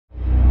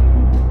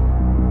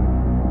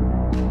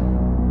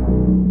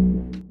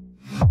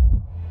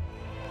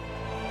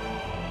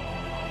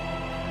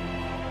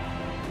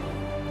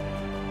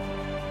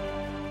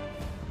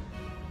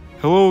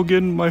Hello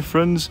again, my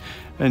friends,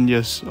 and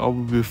yes, I'll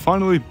be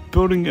finally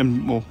building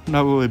and, well,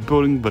 not really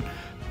building, but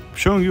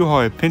showing you how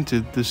I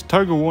painted this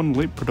Tiger-1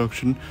 late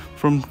production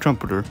from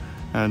Trumpeter.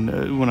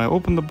 And when I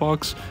open the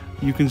box,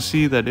 you can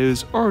see that it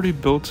is already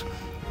built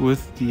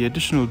with the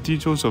additional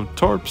details of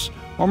tarps,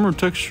 armor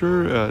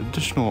texture,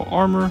 additional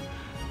armor,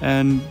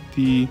 and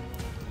the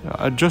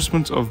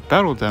adjustments of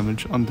battle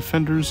damage on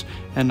defenders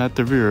and at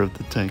the rear of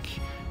the tank.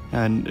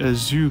 And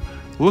as you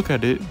look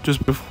at it,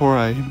 just before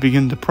I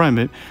begin to prime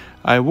it,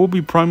 I will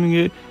be priming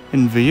it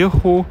in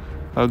Viejo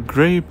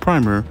gray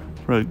primer,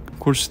 of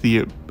course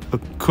the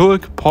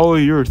acrylic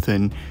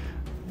polyurethane,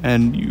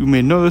 and you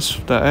may notice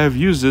that I have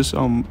used this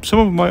on some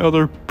of my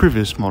other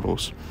previous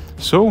models.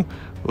 So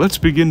let's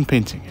begin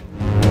painting it.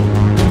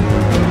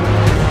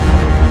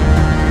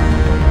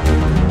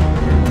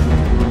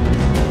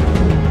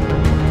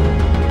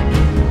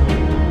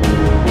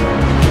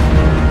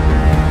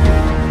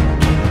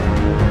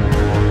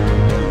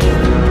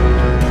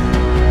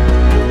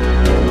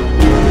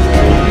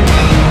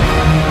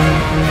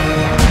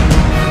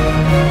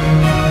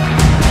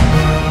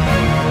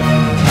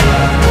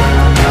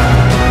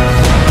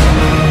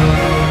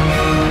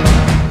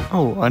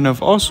 And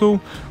I've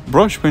also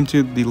brush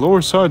painted the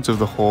lower sides of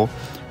the hull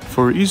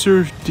for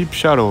easier deep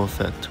shadow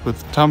effect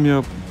with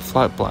Tamiya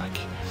flat black.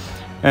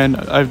 And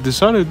I've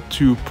decided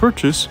to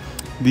purchase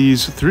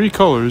these three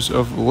colors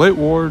of late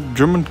war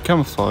German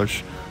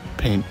camouflage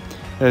paint,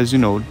 as you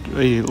know,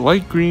 a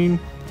light green,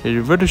 a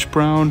reddish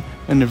brown,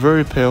 and a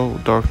very pale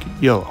dark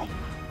yellow,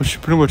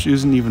 which pretty much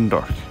isn't even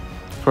dark,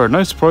 for a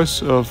nice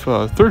price of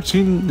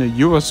 $13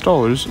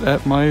 US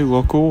at my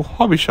local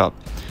hobby shop.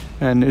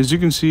 And as you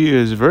can see, it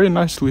is very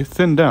nicely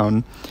thinned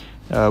down,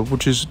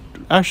 which is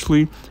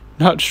actually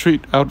not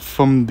straight out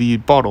from the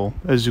bottle,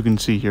 as you can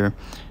see here.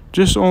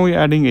 Just only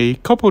adding a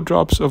couple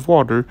drops of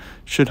water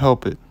should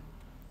help it.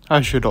 I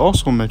should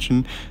also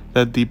mention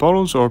that the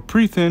bottles are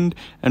pre-thinned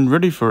and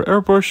ready for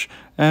airbrush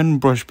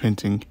and brush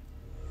painting.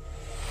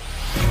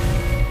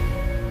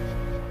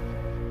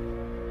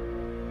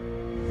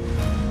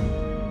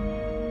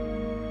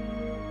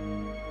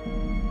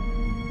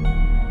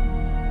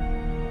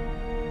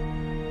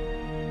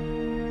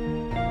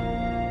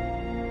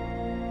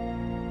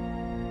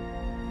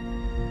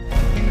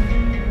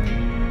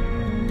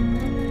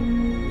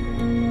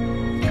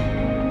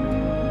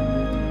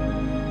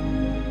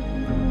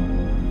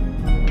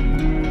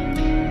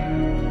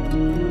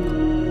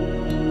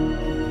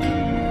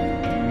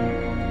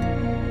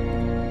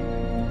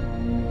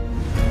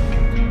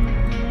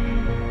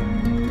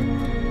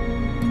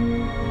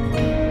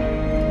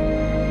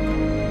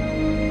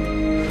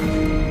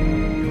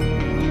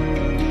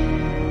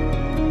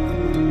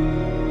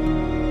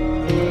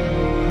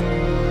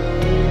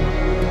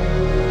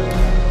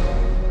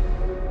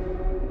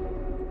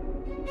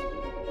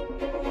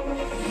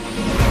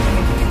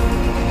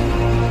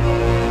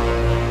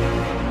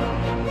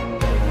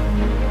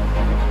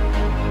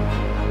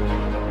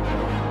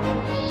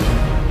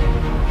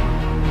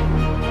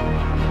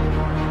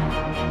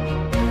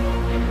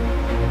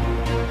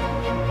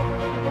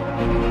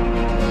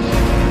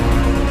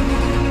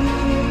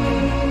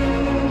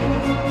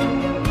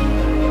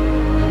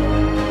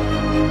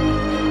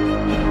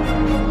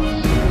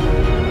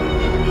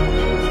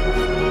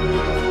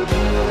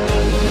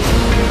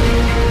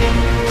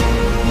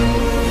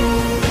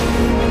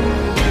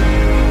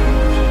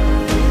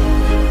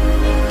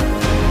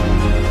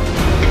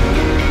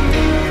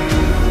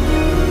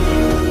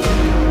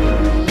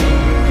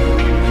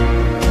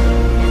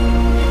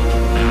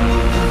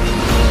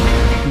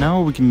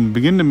 We can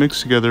begin to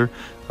mix together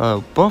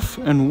buff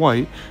and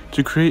white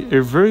to create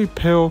a very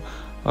pale,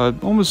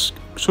 almost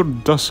sort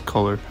of dust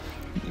color,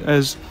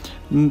 as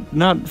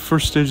not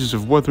first stages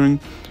of weathering,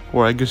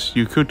 or I guess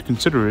you could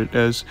consider it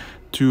as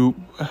to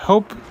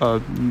help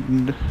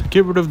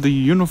get rid of the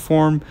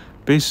uniform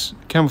base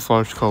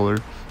camouflage color,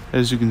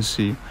 as you can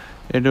see.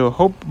 It'll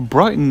help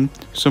brighten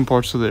some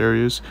parts of the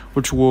areas,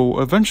 which will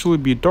eventually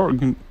be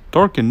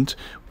darkened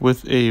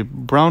with a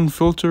brown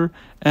filter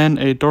and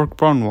a dark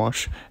brown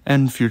wash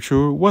and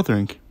future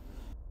weathering.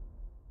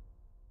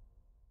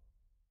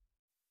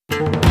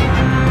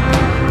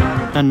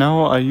 And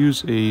now I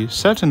use a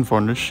satin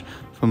varnish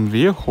from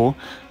Viejo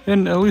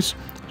in at least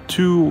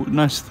two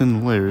nice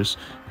thin layers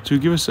to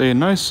give us a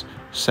nice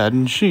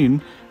satin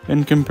sheen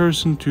in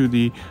comparison to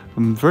the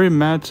very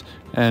matte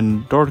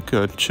and dark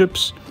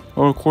chips,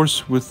 or of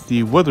course with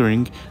the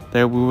weathering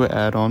that we will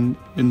add on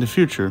in the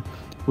future,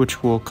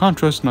 which will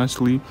contrast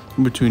nicely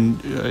between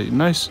a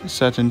nice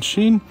satin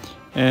sheen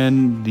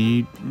and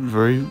the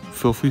very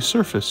filthy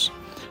surface.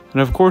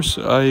 And of course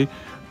I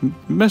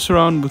mess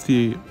around with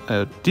the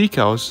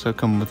decals that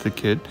come with the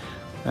kit,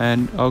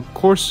 and of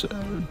course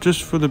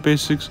just for the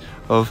basics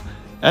of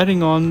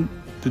adding on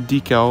the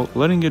decal,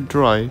 letting it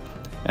dry,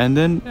 and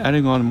then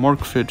adding on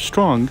Mark Fit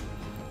Strong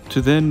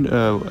to then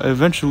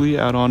eventually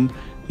add on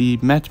the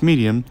matte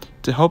medium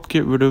to help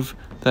get rid of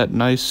that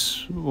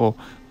nice, well,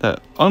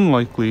 that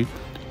unlikely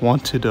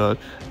wanted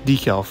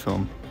decal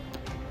film.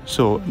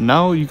 So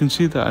now you can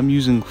see that I'm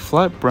using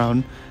flat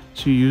brown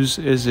to use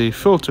as a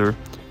filter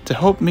to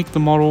help make the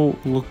model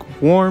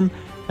look warm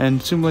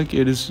and seem like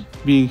it is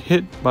being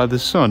hit by the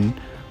sun,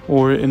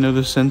 or in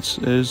another sense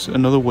is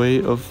another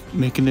way of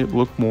making it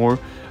look more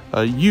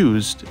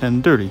used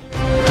and dirty.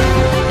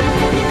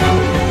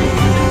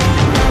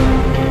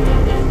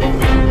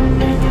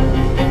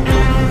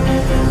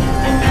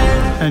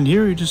 And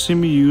here you just see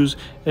me use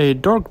a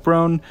dark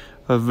brown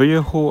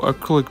Viejo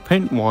acrylic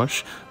paint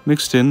wash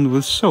mixed in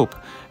with soap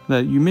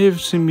that you may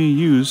have seen me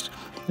used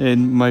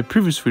in my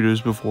previous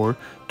videos before,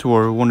 to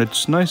where when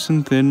it's nice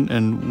and thin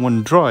and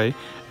when dry, it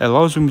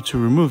allows me to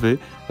remove it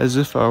as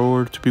if I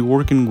were to be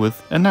working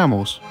with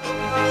enamels.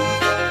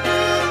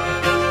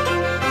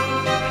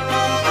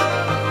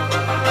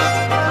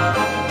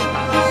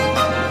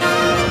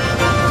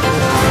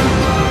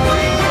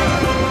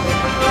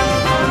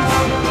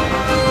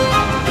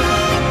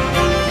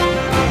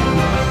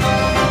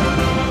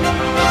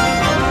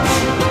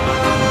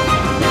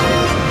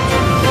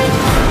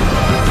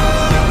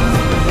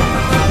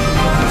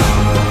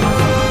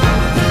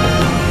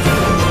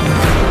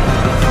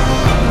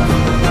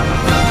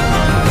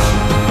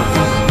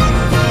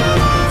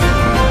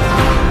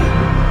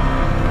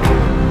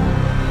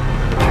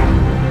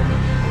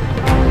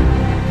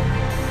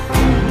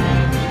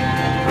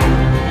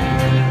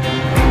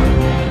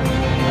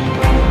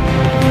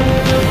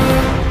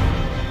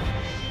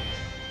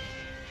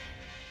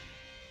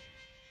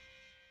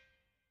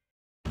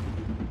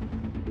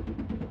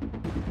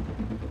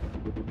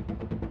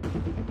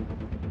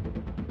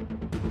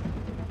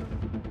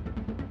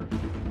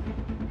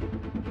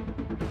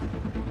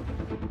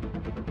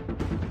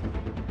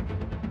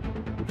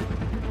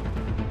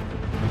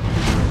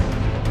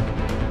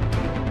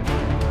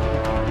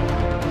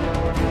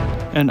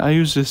 And I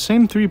use the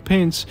same 3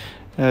 paints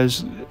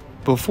as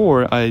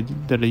before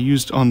that I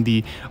used on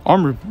the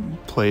armor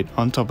plate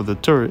on top of the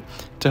turret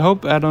to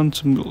help add on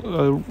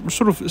some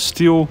sort of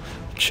steel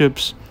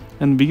chips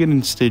and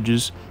beginning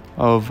stages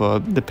of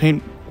the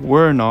paint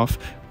wearing off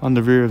on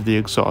the rear of the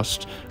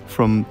exhaust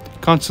from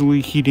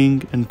constantly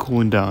heating and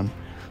cooling down.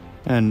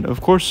 And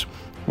of course,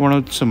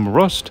 wanted some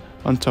rust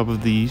on top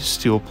of the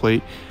steel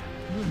plate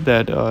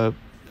that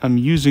I'm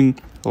using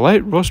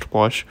light rust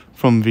wash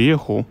from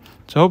Viejo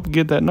to help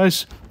get that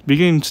nice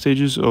beginning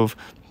stages of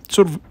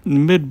sort of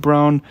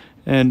mid-brown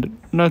and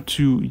not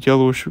too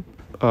yellowish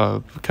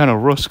kind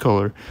of rust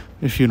color,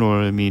 if you know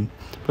what I mean.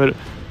 But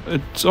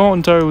it's all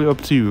entirely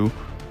up to you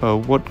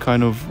what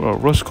kind of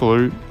rust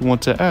color you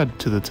want to add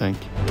to the tank.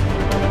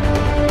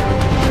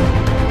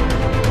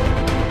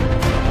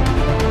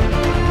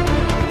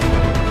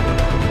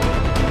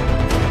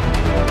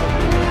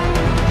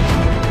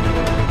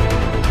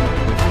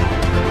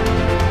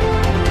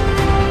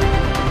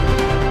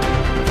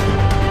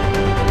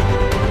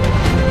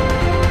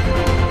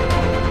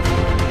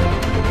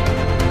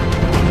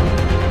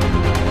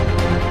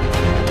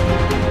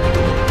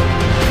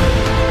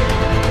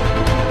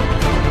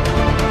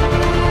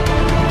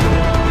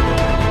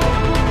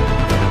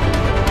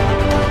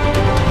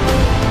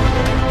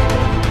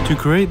 To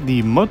create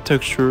the mud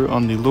texture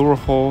on the lower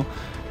hull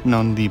and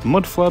on the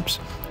mud flaps,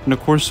 and of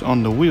course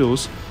on the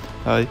wheels,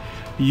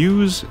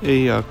 use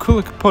a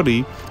acrylic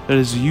putty that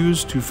is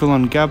used to fill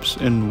in gaps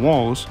in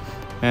walls,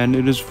 and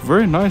it is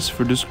very nice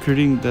for just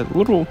creating that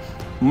little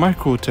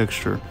micro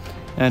texture.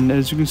 And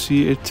as you can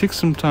see, it takes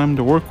some time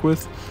to work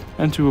with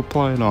and to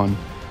apply it on.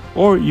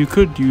 Or you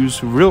could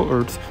use real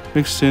earth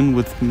mixed in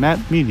with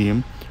matte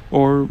medium,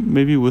 or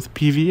maybe with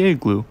PVA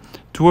glue,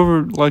 to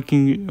whoever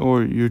liking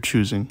or you're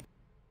choosing.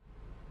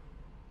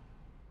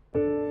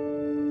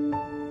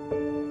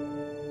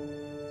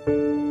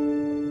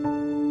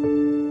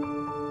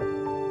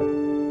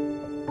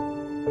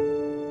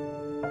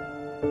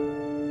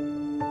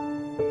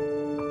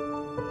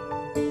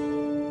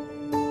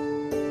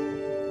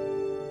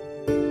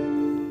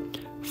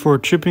 For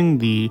chipping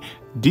the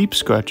deep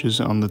scratches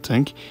on the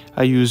tank,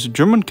 I use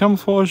German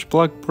Camouflage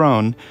Black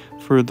Brown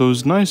for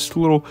those nice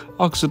little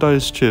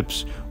oxidized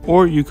chips,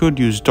 or you could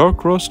use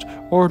dark rust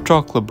or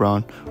chocolate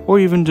brown, or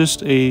even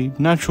just a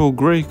natural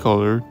gray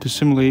color to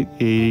simulate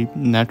a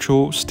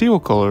natural steel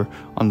color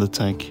on the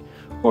tank,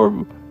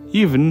 or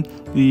even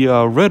the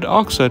red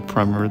oxide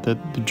primer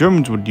that the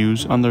Germans would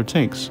use on their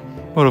tanks.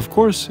 But of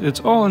course,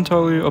 it's all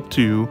entirely up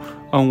to you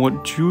on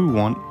what you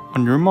want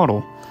on your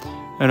model.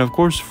 And of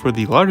course, for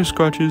the lighter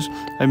scratches,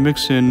 I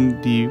mix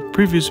in the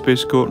previous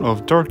base coat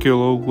of dark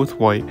yellow with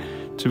white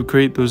to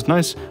create those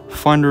nice,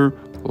 finer,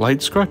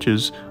 light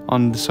scratches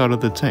on the side of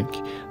the tank,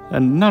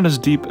 and not as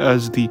deep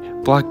as the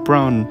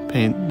black-brown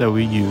paint that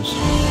we use.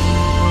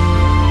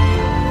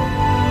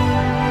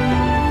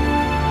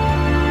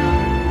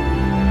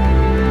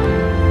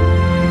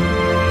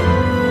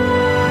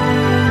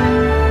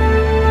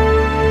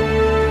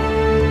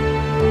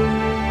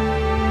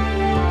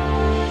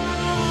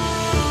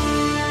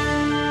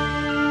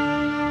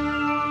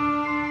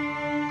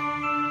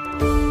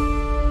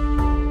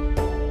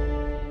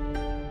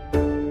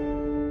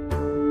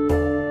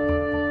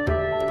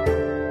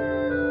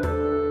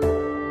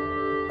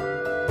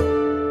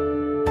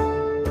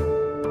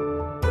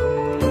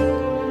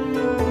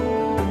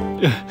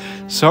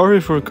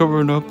 sorry for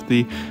covering up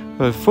the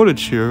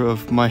footage here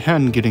of my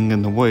hand getting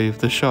in the way of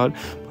the shot,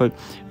 but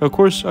of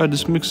course I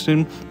just mixed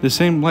in the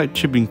same light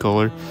chipping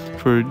color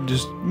for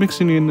just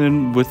mixing it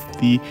in with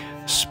the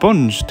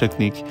sponge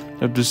technique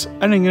of just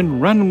adding in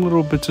random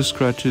little bits of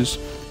scratches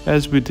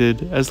as we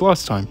did as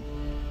last time.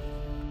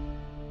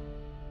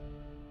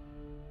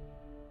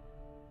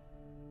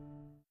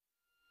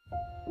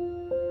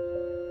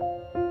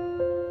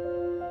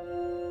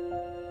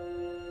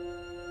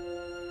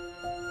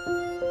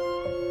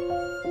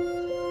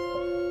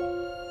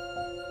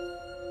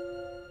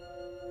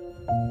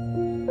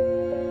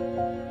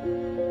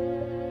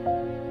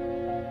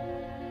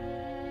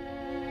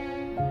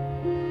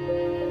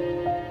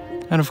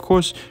 And of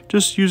course,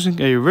 just using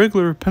a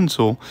regular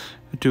pencil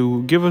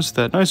to give us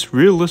that nice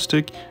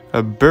realistic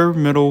bare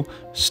metal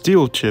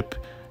steel chip,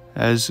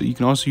 as you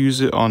can also use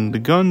it on the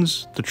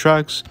guns, the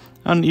tracks,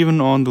 and even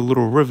on the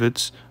little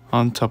rivets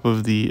on top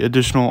of the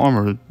additional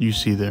armor you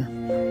see there.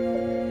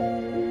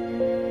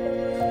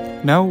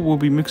 Now we'll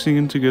be mixing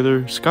in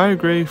together Sky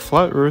Gray,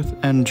 Flat Earth,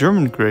 and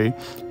German Gray,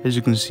 as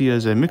you can see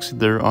as I mix it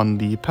there on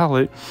the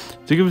palette,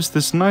 to give us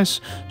this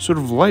nice sort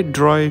of light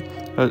dry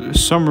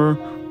summer,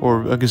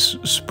 or I guess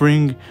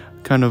spring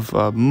kind of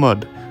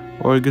mud,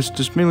 or I guess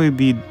just mainly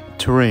the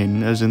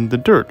terrain, as in the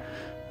dirt.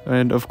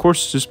 And of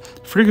course, just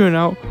figuring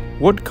out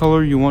what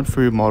color you want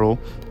for your model.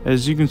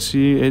 As you can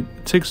see, it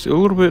takes a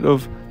little bit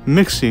of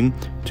mixing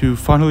to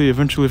finally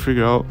eventually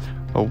figure out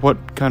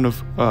what kind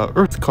of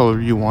earth color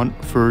you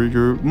want for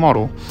your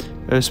model,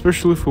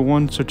 especially for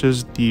one such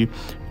as the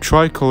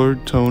tricolor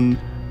tone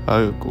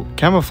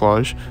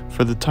camouflage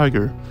for the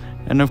tiger.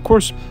 And of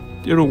course,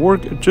 it'll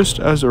work just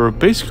as our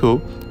base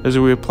coat as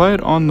we apply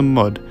it on the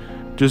mud.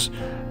 Just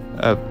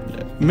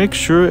make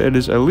sure it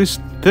is at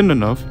least thin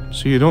enough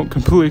so you don't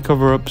completely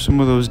cover up some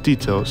of those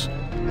details.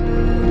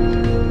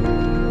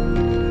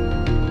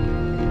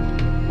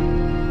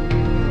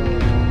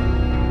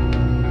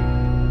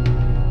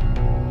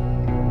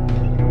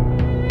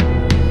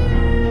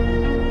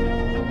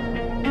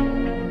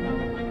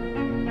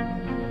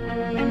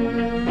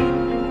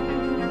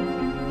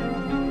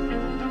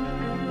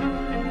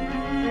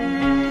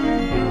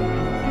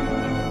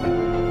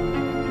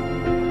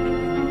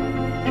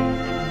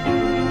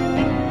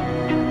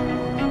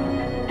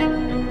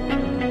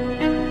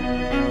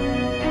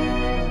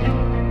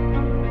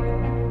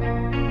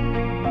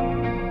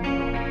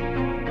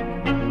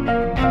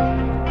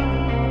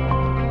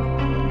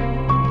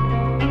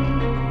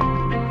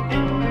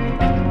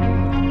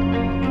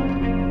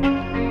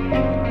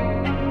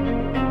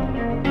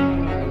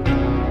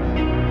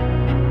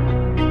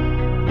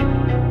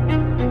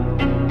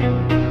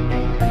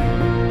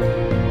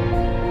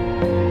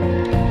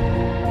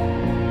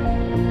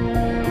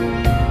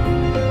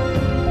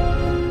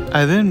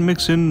 I then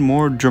mix in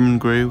more German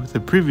Gray with the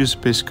previous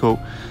base coat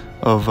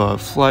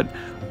of flat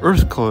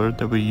earth color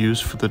that we use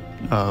for the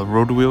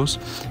road wheels,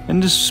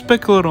 and just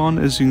speckle it on,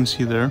 as you can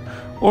see there.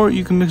 Or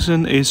you can mix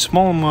in a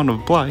small amount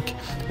of black,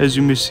 as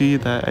you may see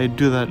that I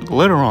do that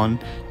later on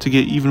to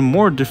get even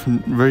more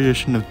different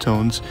variation of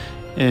tones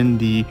in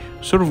the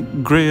sort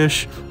of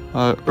grayish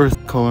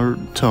earth color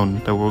tone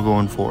that we're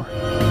going for.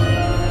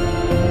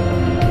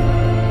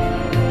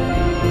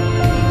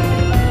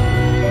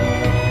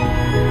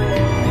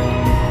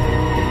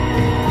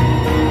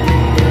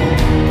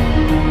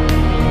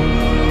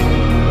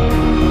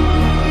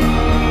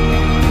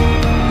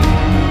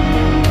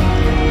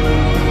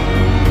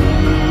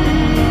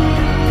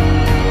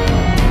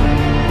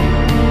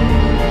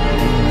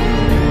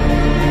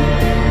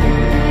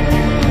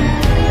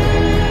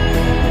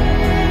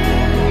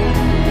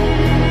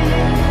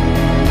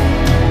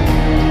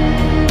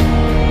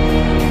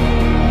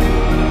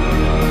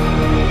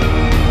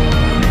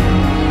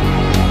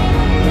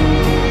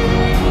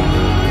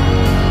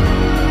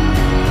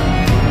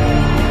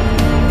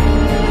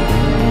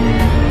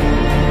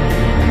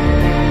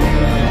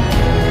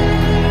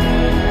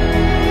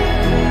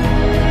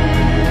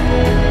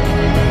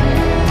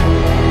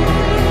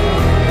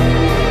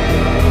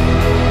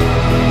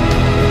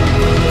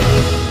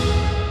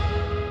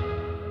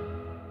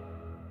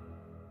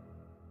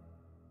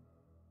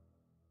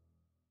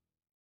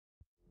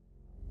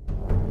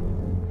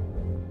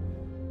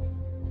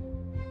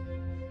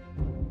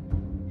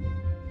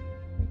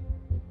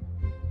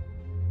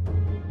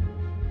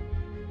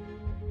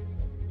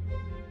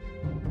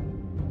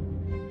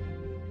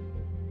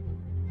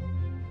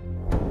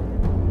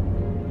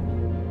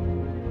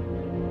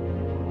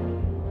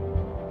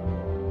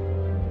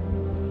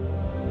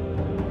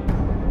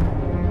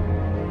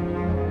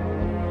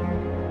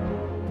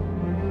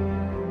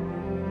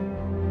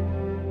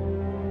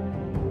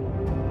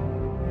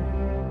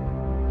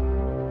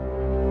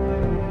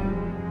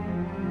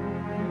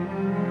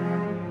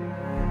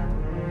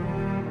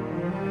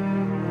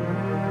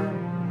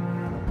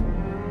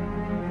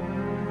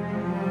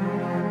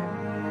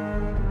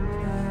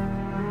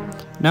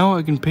 Now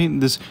I can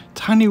paint this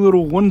tiny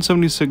little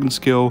 1/72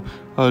 scale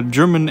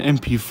German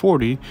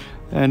MP40,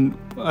 and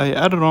I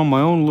added on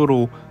my own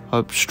little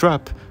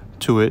strap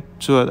to it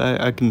so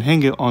that I can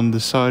hang it on the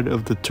side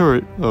of the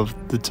turret of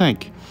the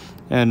tank.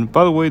 And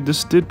by the way,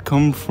 this did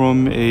come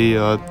from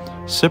a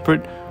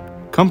separate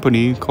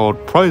company called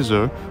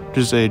Prizer, which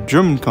is a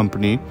German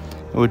company,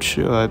 which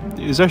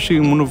is actually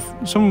in one of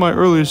some of my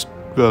earliest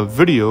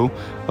video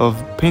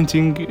of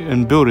painting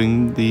and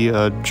building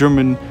the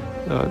German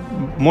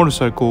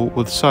motorcycle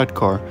with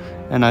sidecar.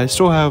 And I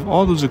still have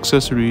all those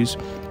accessories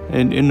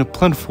in a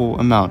plentiful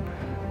amount.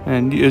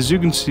 And as you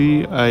can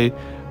see, I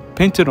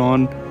painted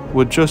on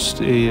with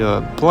just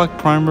a black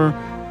primer,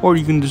 or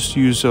you can just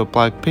use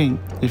black paint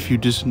if you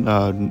just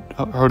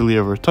hardly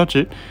ever touch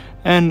it.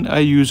 And I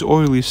use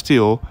oily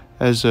steel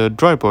as a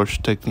dry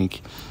brush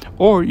technique.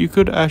 Or you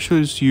could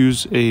actually just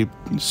use a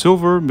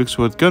silver mixed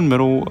with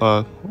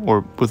gunmetal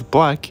or with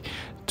black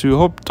to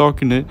help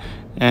darken it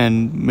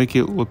and make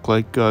it look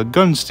like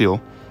gun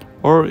steel.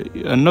 Or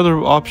another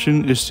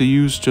option is to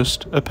use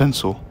just a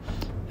pencil.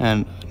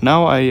 And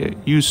now I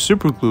use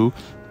super glue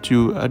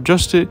to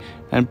adjust it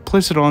and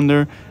place it on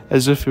there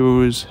as if it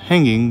was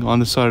hanging on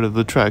the side of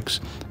the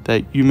tracks,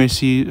 that you may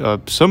see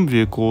some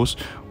vehicles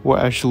will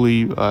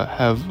actually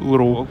have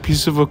little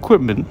pieces of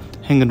equipment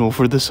hanging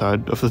over the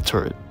side of the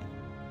turret.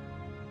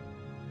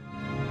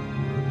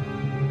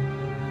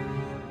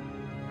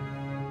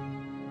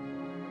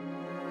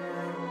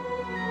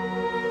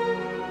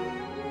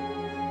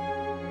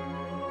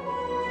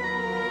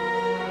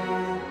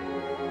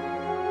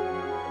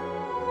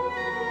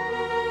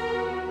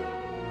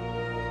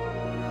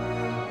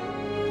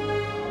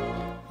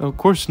 Of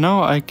course,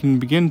 now I can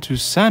begin to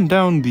sand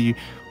down the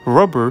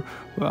rubber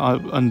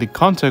on the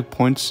contact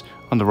points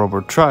on the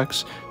rubber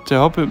tracks to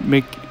help it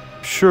make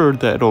sure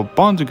that it'll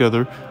bond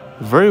together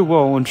very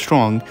well and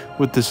strong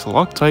with this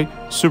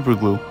Loctite super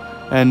glue.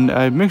 And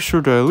I make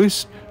sure to at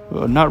least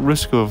not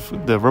risk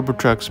of the rubber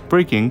tracks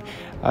breaking.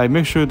 I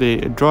make sure they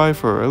dry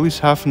for at least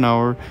half an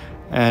hour,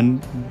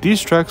 and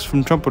these tracks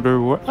from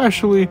Trumpeter were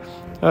actually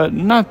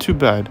not too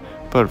bad,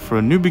 but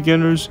for new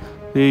beginners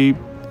they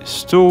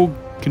still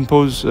can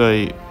pose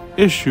a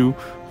issue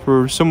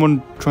for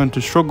someone trying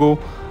to struggle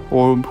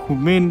or who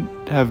may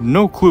have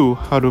no clue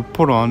how to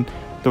put on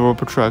the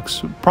rubber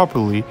tracks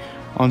properly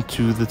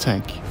onto the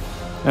tank.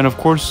 And of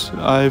course,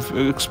 I've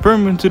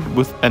experimented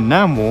with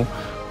enamel,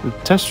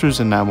 with tester's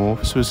enamel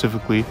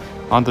specifically,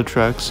 on the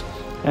tracks,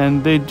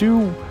 and they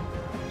do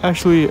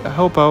actually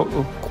help out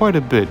quite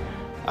a bit.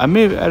 I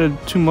may have added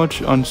too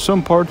much on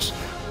some parts,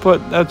 but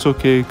that's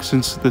okay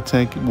since the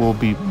tank will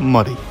be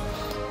muddy.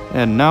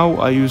 And now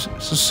I use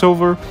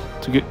silver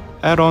to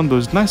add on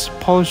those nice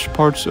polished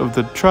parts of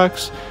the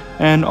tracks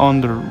and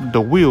on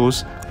the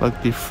wheels,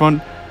 like the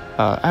front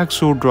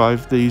axle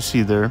drive that you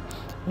see there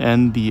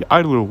and the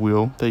idler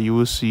wheel that you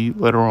will see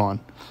later on.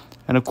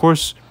 And of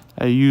course,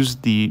 I use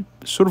the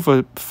sort of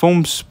a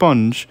foam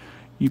sponge.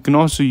 You can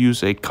also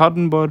use a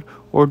cotton bud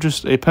or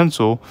just a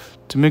pencil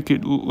to make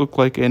it look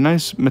like a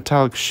nice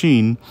metallic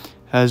sheen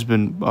has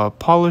been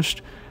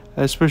polished,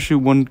 especially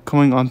when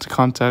coming onto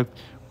contact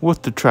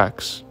with the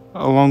tracks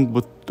along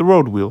with the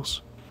road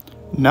wheels.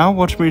 Now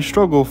watch me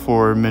struggle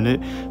for a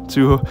minute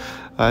to,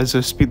 as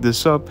I speed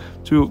this up,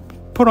 to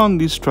put on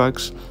these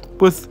tracks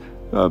with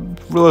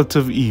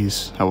relative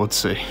ease, I would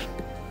say.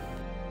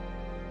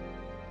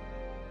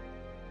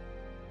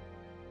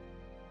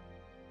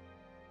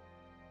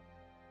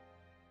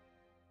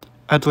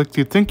 I'd like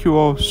to thank you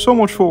all so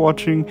much for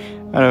watching,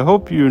 and I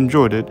hope you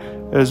enjoyed it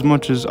as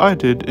much as I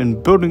did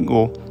in building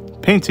or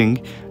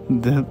painting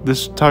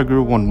this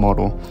Tiger 1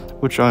 model,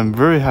 which I'm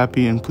very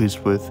happy and pleased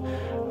with.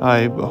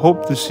 I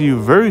hope to see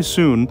you very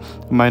soon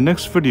in my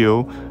next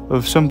video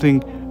of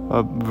something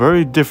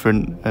very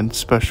different and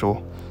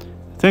special.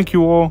 Thank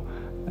you all,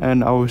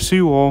 and I will see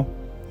you all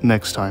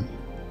next time.